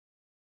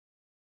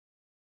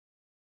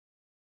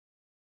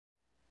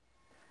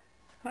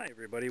Hi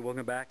everybody,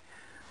 welcome back.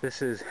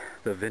 This is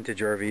the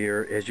vintage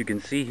RV'er. As you can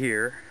see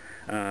here,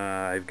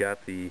 I've got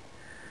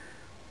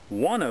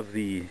one of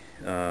the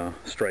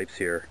stripes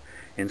here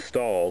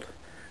installed,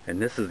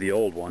 and this is the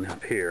old one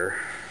up here.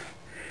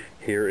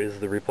 Here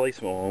is the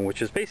replacement one,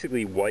 which is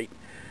basically white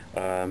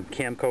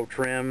Camco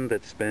trim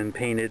that's been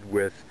painted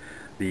with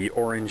the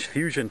orange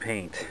fusion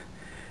paint.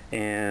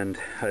 And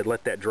I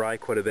let that dry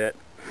quite a bit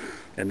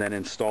and then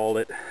installed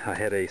it. I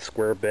had a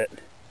square bit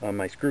on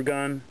my screw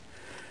gun,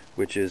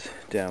 which is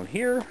down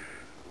here.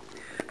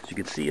 As you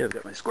can see, I've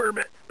got my square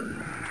bit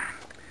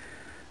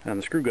on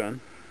the screw gun.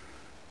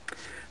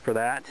 For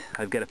that,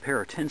 I've got a pair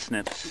of tin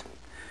snips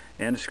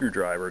and a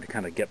screwdriver to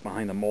kind of get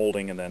behind the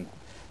molding and then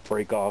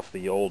break off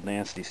the old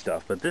nasty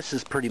stuff. But this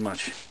is pretty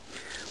much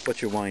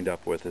what you wind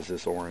up with, is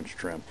this orange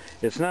trim.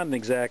 It's not an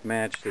exact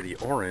match to the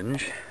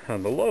orange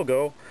on the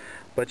logo,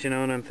 but you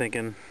know what I'm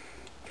thinking?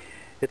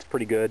 It's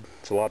pretty good.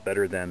 It's a lot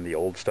better than the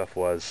old stuff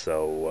was,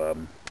 so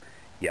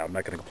yeah, I'm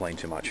not going to complain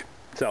too much.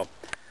 So,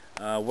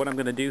 what I'm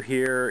going to do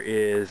here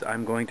is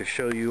I'm going to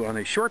show you on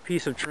a short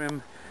piece of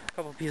trim, a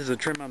couple pieces of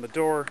trim on the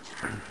door.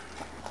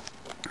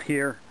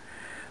 Here,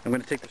 I'm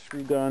going to take the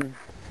screw gun,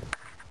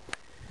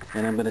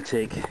 and I'm going to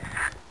take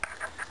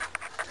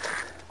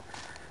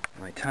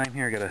my time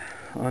here. I got to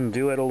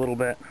undo it a little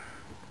bit,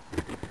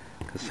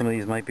 because some of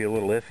these might be a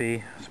little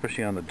iffy,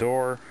 especially on the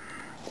door.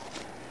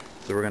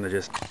 So we're going to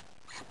just...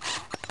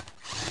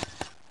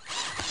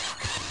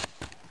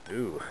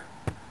 Ooh.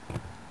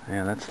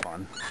 Man, that's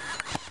fun.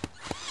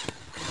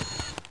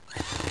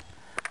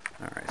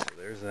 Alright, so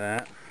there's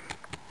that.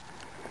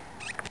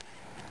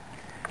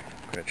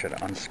 I'm going to try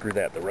to unscrew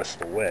that the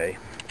rest of the way.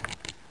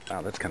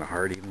 Wow, that's kind of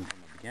hard even from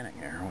the beginning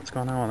here. What's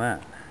going on with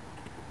that?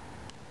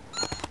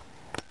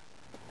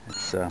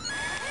 It's,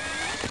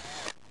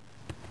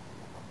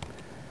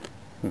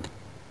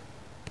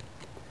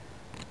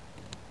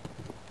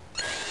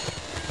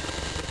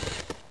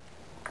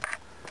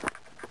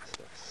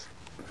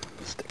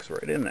 sticks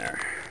right in there.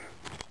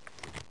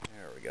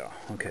 There we go.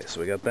 Okay,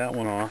 so we got that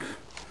one off.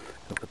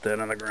 I'll put that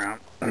on the ground.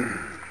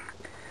 I'm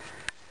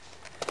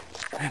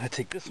going to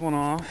take this one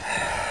off.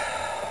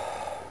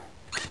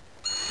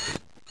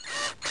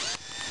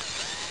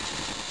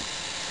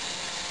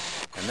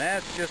 And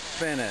that's just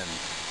spinning.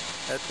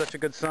 That's such a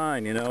good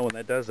sign, you know, when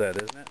that does that,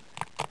 isn't it?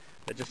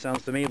 That just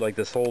sounds to me like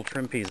this whole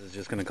trim piece is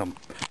just going to come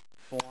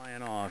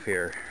flying off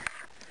here.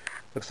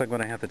 Looks like I'm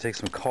going to have to take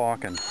some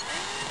caulk and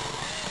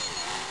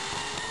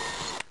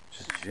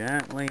just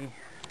gently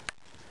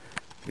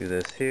do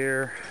this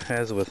here,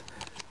 as with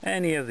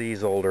any of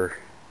these older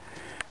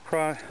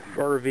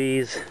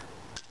RVs.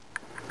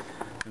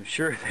 I'm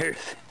sure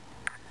there's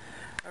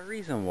a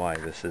reason why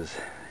this is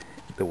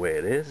the way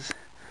it is.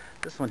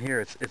 This one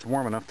here, it's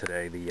warm enough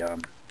today. The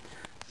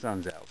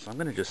sun's out, so I'm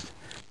going to just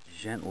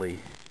gently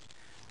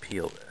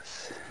peel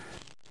this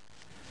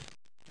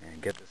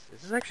and get this.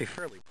 This is actually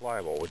fairly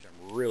pliable, which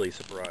I'm really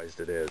surprised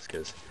it is,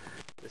 because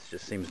this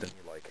just seems to me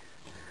like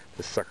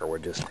this sucker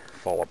would just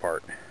fall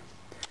apart.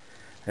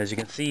 As you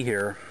can see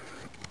here,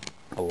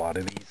 a lot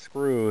of these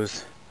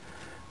screws,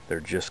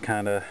 they're just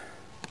kind of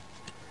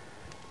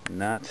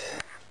not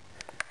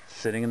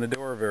sitting in the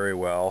door very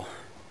well.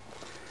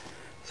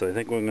 So I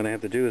think what I'm going to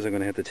have to do is I'm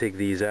going to have to take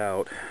these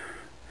out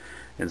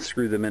and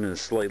screw them in a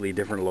slightly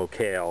different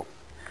locale,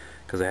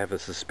 because I have a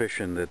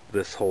suspicion that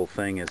this whole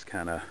thing is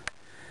kind of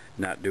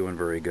not doing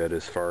very good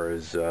as far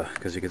as,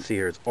 because you can see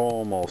here it's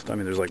almost, I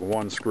mean there's like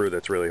one screw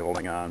that's really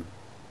holding on.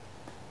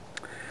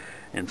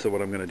 And so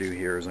what I'm going to do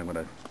here is I'm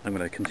going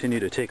to continue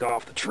to take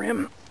off the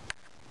trim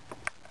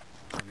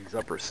on these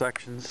upper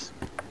sections.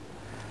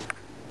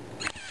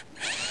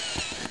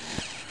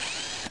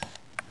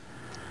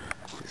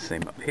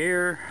 Same up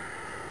here.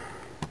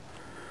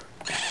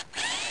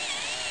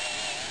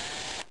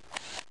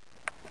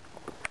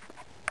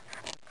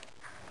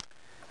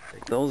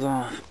 Take those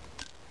off.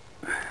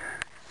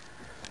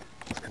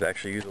 This could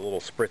actually use a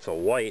little spritz of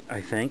white,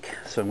 I think.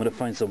 So I'm going to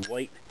find some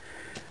white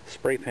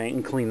spray paint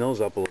and clean those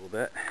up a little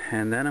bit.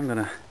 And then I'm going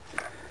to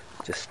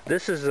just,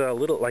 this is a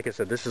little, like I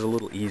said, this is a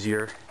little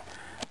easier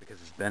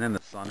because it's been in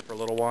the sun for a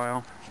little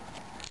while.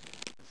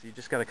 So you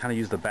just got to kind of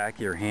use the back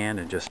of your hand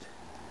and just,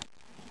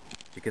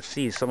 you can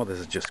see some of this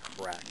is just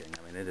cracking.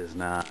 I mean, it is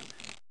not,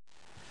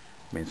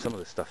 I mean, some of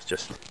this stuff's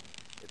just,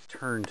 it's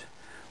turned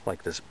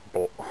like this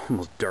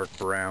almost dark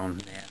brown,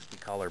 nasty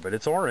color, but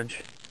it's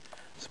orange.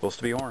 It's supposed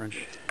to be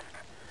orange.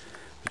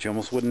 But you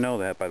almost wouldn't know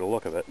that by the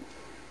look of it.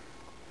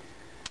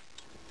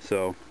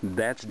 So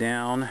that's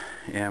down,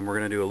 and we're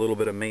going to do a little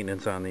bit of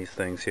maintenance on these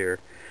things here.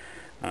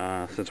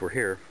 Since we're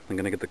here, I'm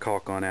going to get the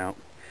caulk on out,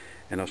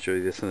 and I'll show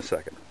you this in a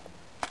second.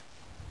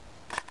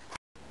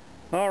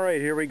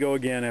 Alright, here we go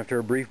again after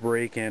a brief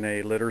break and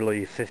a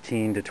literally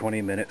 15 to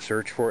 20 minute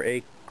search for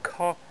a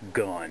caulk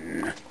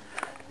gun.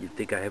 You'd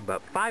think I have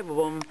about 5 of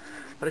them,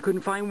 but I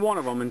couldn't find one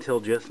of them until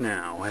just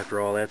now after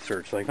all that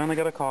search. So I finally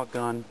got a caulk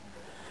gun.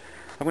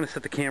 I'm going to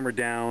set the camera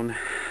down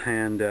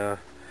and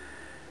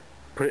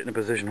put it in a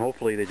position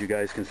hopefully that you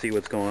guys can see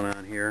what's going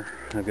on here.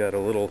 I've got a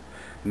little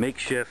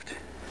makeshift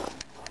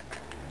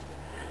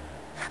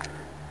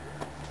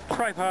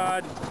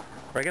tripod,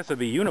 or I guess it'd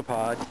be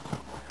unipod.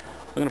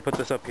 I'm going to put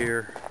this up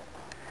here,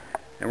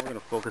 and we're going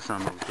to focus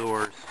on those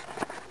doors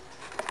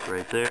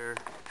right there.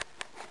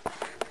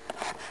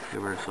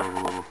 Give ourselves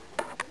a little,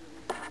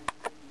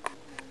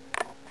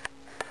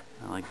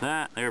 like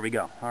that. There we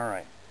go.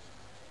 Alright.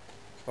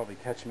 Probably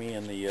catch me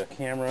in the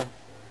camera,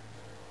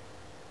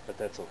 but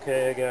that's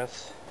okay, I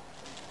guess.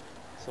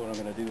 So what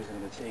I'm going to do is I'm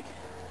going to take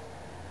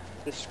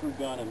this screw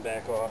gun and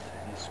back off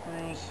these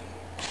screws.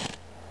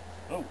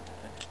 Oh,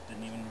 that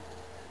didn't even,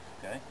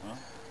 okay, well,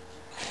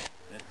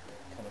 that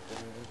kind of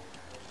didn't even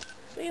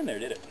stay in there,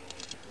 did it?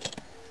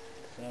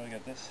 So now we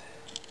got this.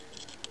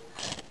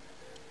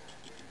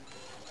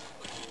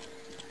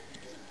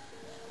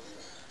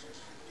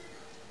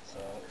 So,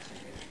 let's see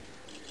here.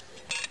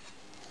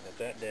 Got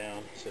that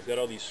down. So I've got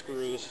all these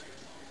screws.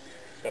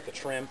 Got the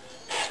trim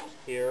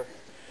here.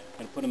 I'm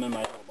going to put them in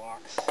my little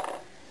box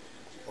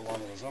along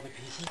with those other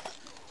pieces.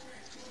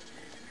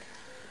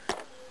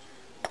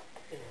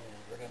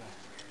 We're going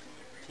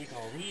to take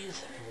all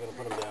these, we're going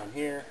to put them down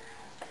here,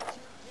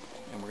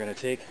 and we're going to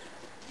take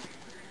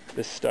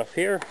this stuff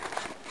here,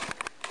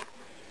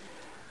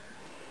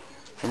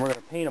 and we're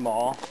going to paint them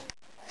all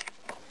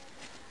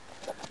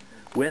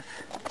with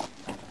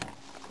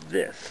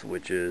this,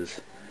 which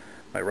is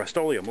my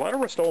Rust-Oleum. A lot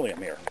of Rust-Oleum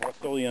here.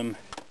 Rust-Oleum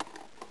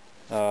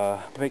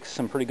makes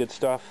some pretty good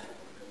stuff.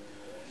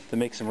 They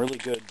make some really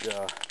good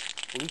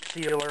leak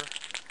sealer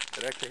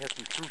that actually has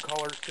some true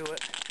colors to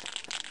it.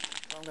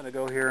 So I'm going to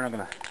go here and I'm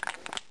going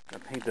to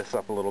paint this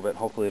up a little bit.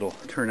 Hopefully it'll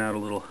turn out a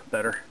little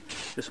better.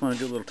 Just want to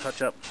do a little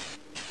touch up.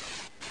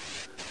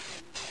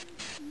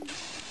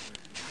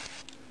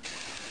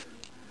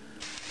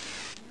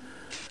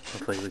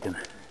 Hopefully we can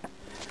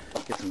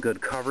get some good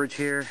coverage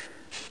here.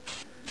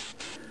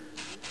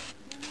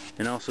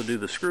 And also do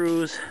the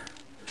screws.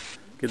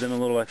 Give them a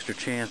little extra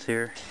chance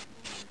here.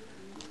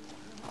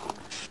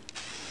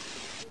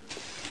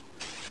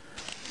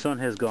 Sun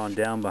has gone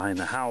down behind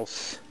the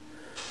house,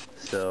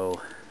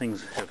 so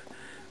things have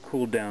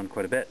cooled down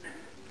quite a bit.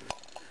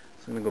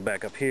 So I'm going to go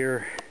back up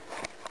here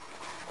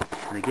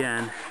and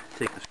again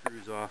take the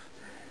screws off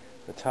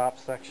the top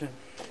section.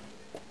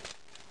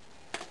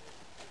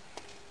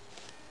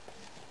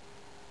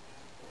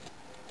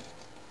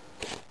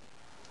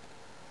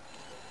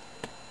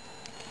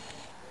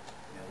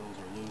 Yeah, those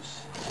are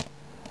loose.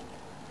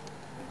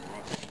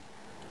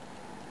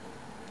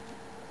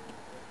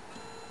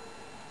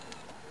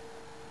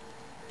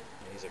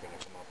 These are going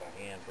to come out by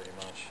hand pretty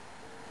much.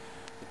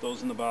 Put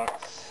those in the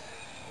box.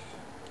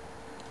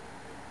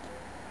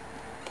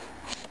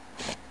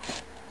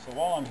 So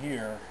while I'm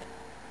here,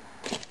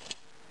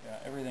 yeah,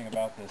 everything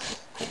about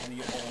this, any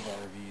old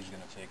RV is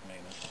going to take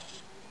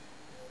maintenance.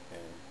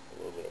 And a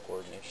little bit of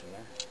coordination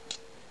there.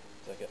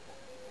 So I get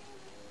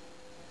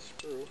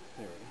screw,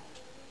 there we go.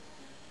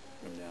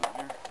 Put them down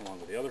there, along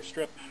with the other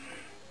strip.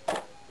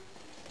 Put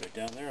it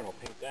down there and I'll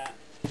paint that.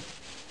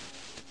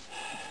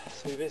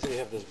 So we basically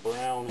have this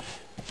brown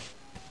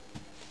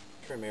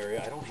trim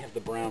area. I don't have the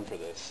brown for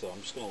this, so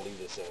I'm just going to leave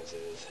this as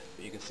is.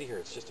 But you can see here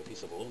it's just a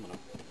piece of aluminum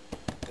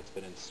that's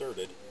been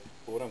inserted.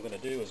 But what I'm going to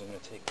do is I'm going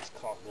to take this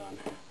caulk gun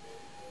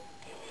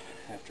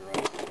after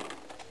I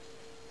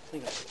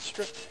clean up the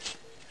strip.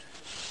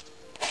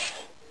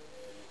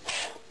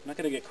 I'm not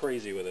going to get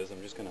crazy with this.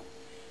 I'm just going to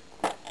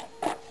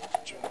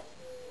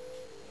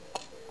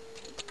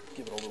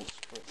give it a little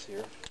spritz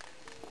here.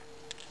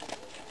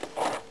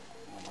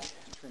 My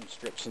trim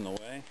strip's in the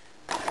way.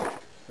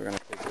 We're going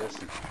to take this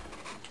and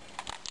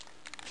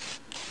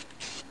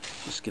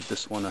just give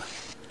this one a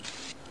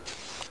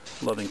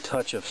loving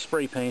touch of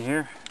spray paint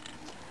here.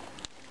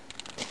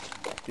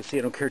 You can see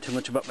I don't care too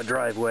much about my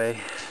driveway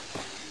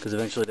because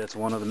eventually that's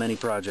one of the many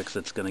projects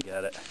that's going to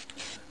get it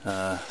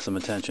some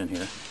attention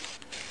here.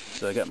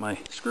 So I got my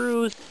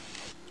screws.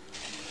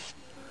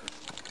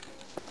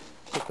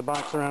 Flip the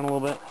box around a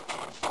little bit.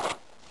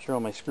 Make sure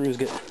all my screws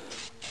get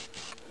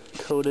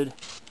coated.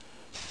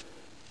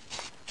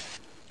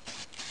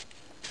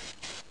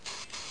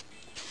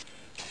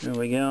 There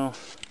we go.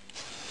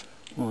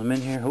 While I'm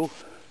in here, oh,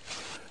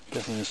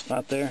 definitely a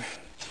spot there.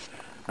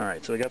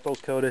 Alright, so we got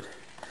those coated.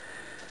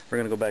 We're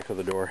going to go back to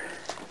the door.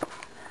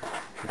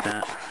 Like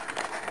that.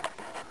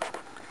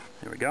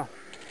 There we go. Okay,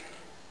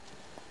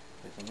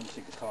 so I'm going to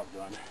take the caulk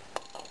gun.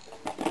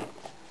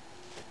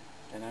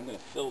 And I'm going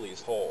to fill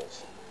these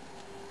holes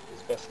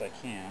as best I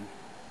can.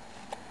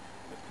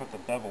 I put the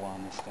bevel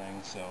on this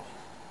thing, so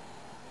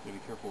I'm going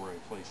to be careful where I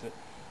place it.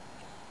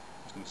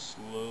 I'm just going to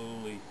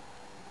slowly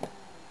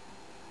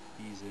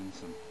ease in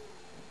some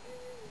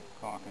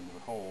caulk into the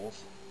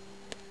holes.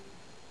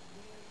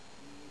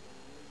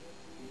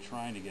 I'm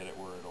trying to get it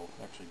where it'll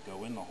actually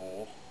go in the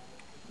hole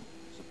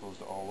as opposed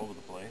to all over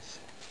the place.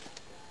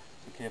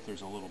 It's okay if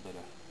there's a little bit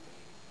of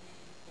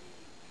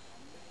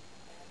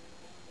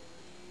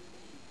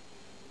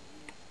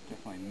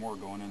definitely more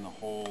going in the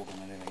hole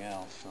than anything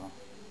else. So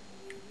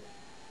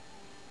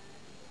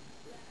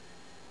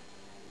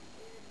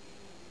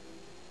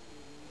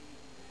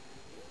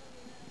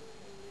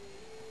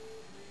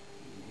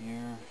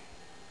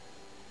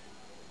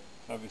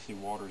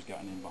obviously water's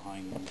gotten in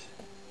behind these.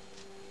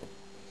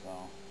 So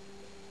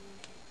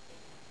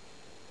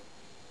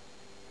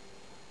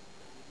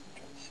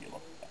try to seal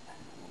up that a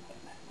little bit.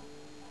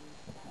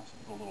 Also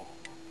put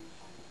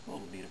a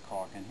little bead of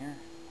caulk in here.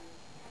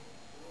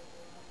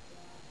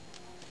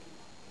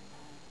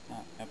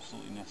 Not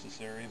absolutely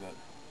necessary, but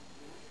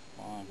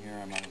while I'm here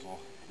I might as well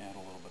add a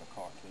little bit of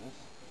caulk to this.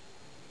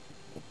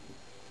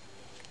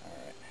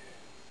 Alright.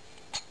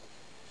 So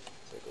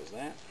there goes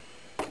that.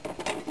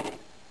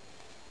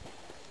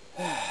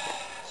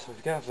 So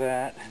we've got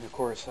that, and of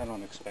course I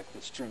don't expect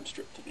this trim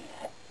strip to be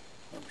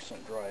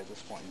 100% dry at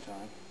this point in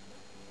time.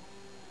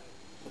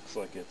 Looks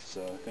like it's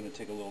going to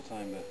take a little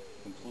time to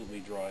completely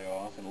dry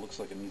off, and it looks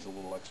like it needs a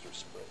little extra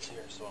spritz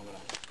here, so I'm going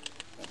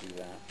to do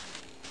that.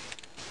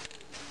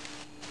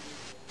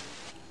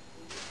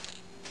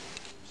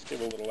 Just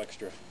give it a little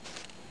extra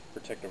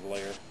protective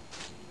layer.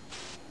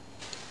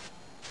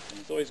 And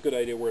it's always a good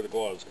idea to wear the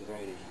gloves, because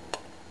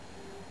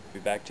I'll be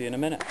back to you in a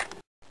minute.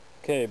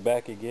 Okay,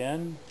 back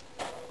again.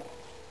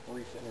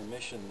 Brief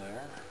intermission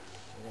there.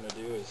 What we're going to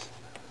do is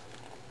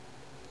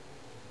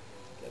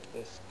get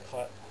this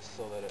cut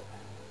so that it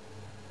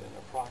an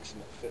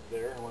approximate fit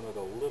there. I want it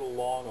a little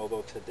long,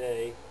 although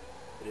today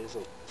it is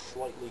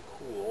slightly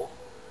cool,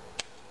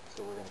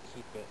 so we're going to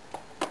keep it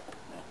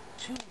not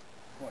too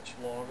much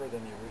longer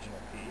than the original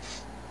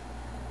piece.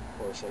 Of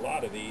course, a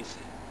lot of these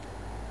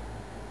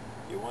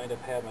you wind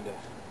up having to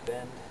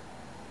bend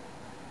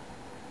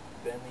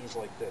these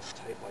like this,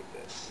 tight like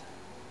this.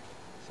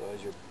 So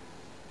as you're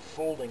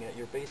folding it,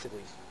 you're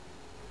basically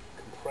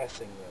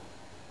compressing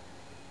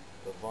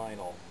the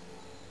vinyl.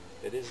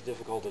 It is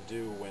difficult to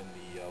do when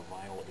the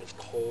vinyl is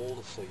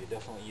cold, so you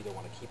definitely either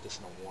want to keep this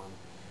in a warm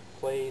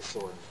place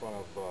or in front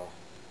of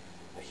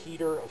a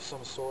heater of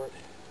some sort,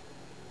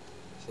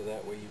 so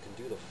that way you can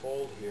do the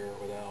fold here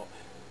without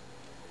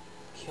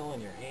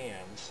killing your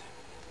hands.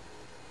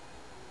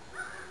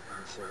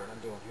 And so what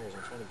I'm doing here is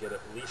I'm trying to get it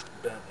at least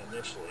bent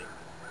initially,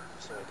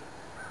 so I can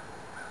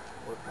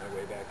work my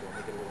way back and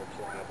make it a little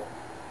pliable.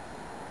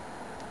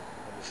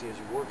 Obviously, as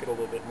you work it a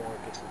little bit more,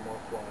 it gets a little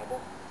more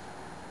pliable.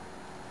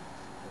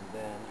 And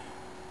then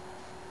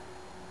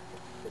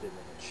fit it in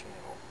the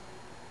channel.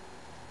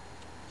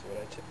 So what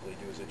I typically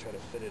do is I try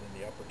to fit it in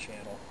the upper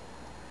channel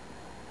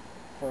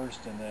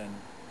first, and then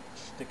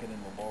stick it in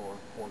the lower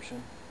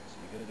portion. So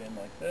you get it in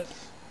like this,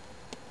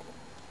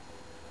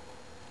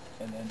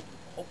 and then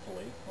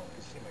hopefully, well, you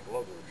can see my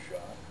gloves are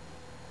shot.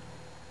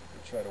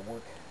 You try to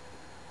work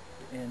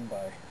it in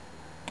by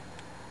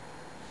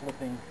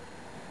flipping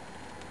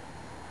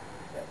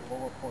that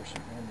lower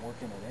portion and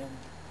working it in.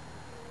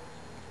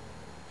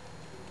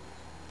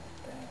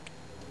 Like that.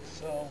 Like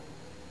so.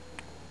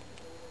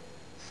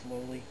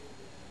 Slowly.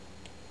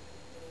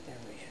 There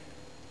we go.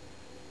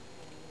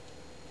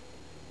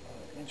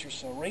 An inch or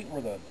so. Right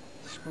where the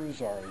screws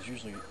are is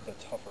usually the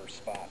tougher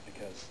spot,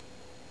 because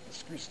the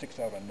screw sticks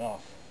out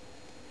enough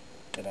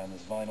that on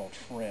this vinyl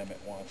trim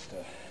it wants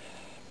to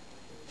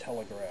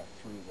telegraph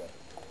through it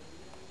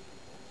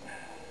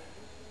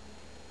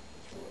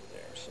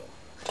there. So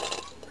get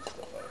this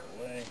stuff out of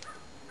the way,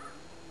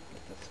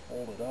 get this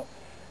folded up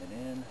and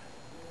in.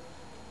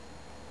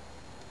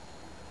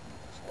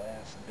 This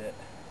last bit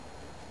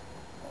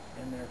up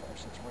in there. Of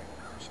course, it's right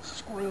where there's a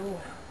screw,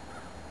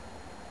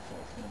 so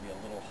it's going to be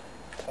a little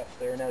tough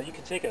there. Now you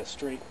can take a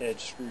straight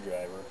edge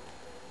screwdriver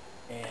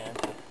and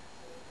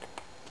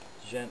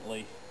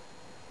gently,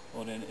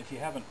 well then if you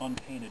have an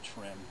unpainted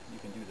trim you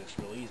can do this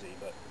real easy,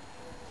 but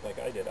like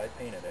I did, I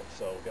painted it,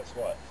 so guess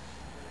what?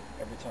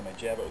 Every time I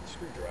jab it with a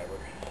screwdriver,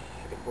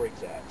 I could break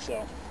that.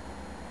 So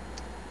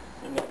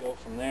I'm going to go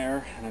from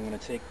there, and I'm going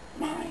to take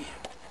my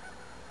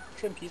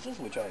trim pieces,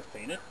 which I have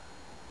painted.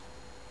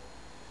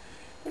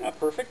 They're not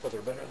perfect, but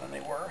they're better than they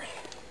were.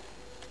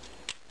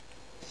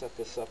 Set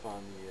this up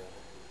on the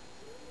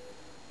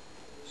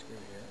screw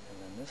here, and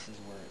then this is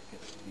where it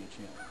gets to be a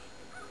challenge.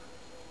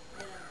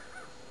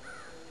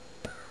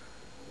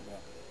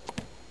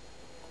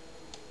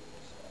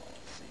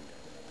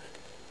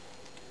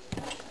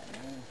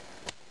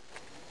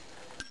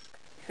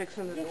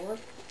 Fixing the door?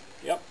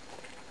 Yep.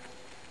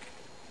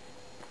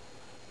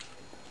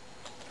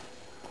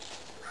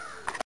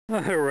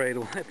 Alright,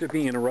 well, after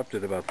being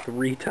interrupted about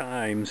 3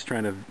 times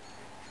trying to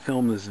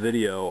film this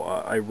video,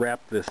 I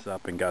wrapped this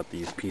up and got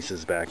these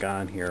pieces back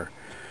on here.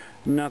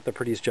 Not the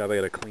prettiest job. I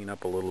got to clean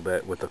up a little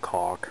bit with the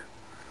caulk.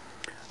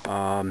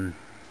 But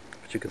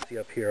you can see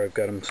up here I've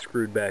got them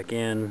screwed back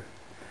in.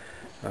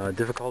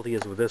 Difficulty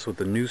is with this, with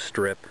the new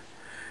strip,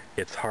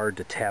 it's hard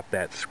to tap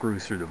that screw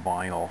through the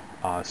vinyl.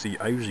 So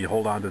I usually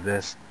hold on to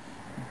this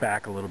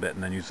back a little bit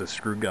and then use the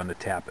screw gun to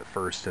tap it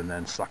first and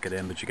then suck it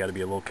in, but you got to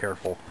be a little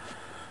careful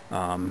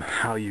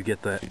how you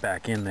get that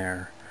back in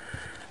there.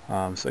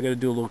 So I got to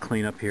do a little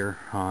cleanup here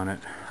on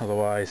it.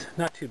 Otherwise,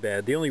 not too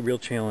bad. The only real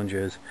challenge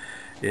is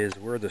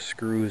where the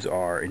screws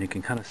are, and you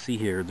can kind of see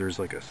here, there's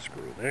like a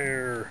screw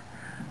there,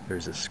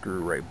 there's a screw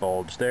right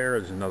bulge there,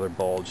 there's another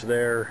bulge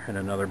there, and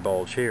another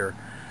bulge here.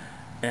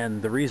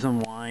 And the reason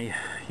why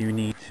you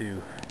need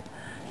to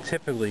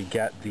typically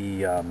get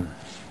the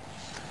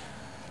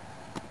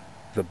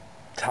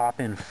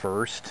top in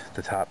first,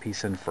 the top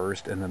piece in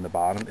first, and then the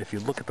bottom. If you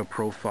look at the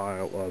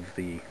profile of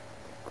the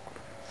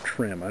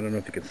trim, I don't know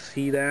if you can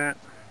see that,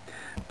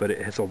 but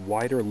it has a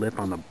wider lip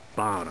on the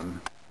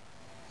bottom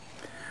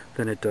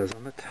than it does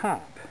on the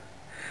top.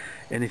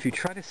 And if you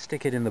try to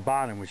stick it in the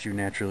bottom, which you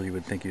naturally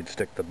would think you'd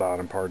stick the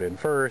bottom part in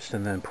first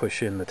and then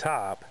push in the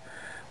top,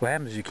 what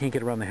happens is you can't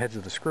get around the heads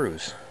of the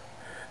screws.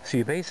 So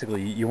you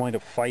basically, you wind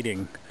up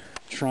fighting,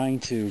 trying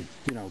to,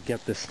 you know,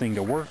 get this thing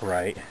to work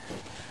right.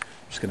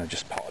 I'm just going to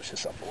just polish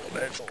this up a little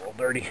bit, it's a little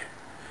dirty.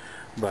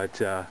 But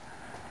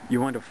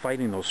you wind up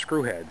fighting those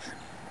screw heads.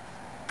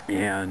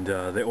 And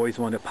they always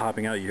wind up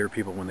popping out. You hear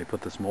people when they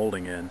put this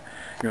molding in,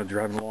 you know,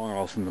 driving along,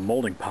 all of a sudden the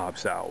molding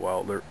pops out.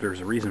 Well,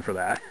 there's a reason for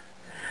that.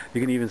 You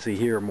can even see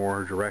here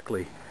more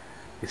directly.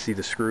 You see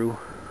the screw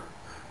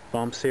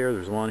bumps here.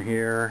 There's one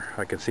here.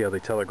 I can see how they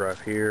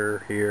telegraph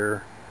here,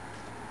 here.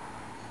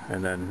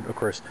 And then, of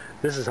course,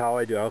 this is how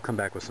I do. I'll come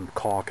back with some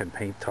caulk and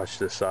paint touch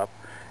this up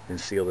and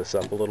seal this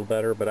up a little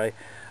better. But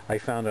I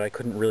found that I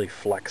couldn't really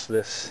flex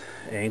this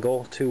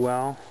angle too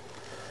well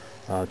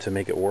to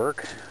make it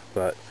work.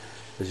 But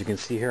as you can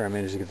see here, I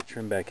managed to get the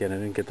trim back in. I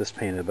didn't get this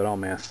painted, but I'll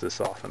mask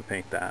this off and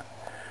paint that.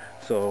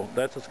 So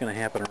that's what's going to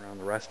happen around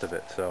the rest of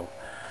it. So,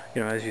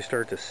 you know, as you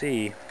start to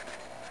see,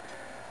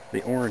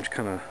 the orange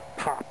kind of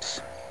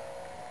pops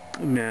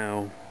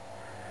now,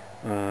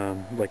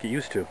 like it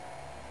used to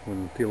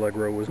when the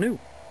Allegro was new.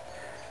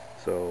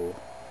 So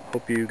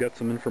hope you got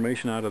some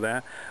information out of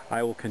that.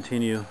 I will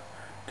continue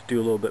to do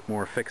a little bit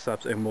more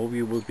fix-ups, and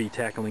we will be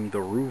tackling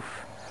the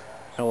roof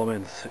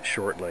elements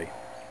shortly.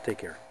 Take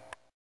care.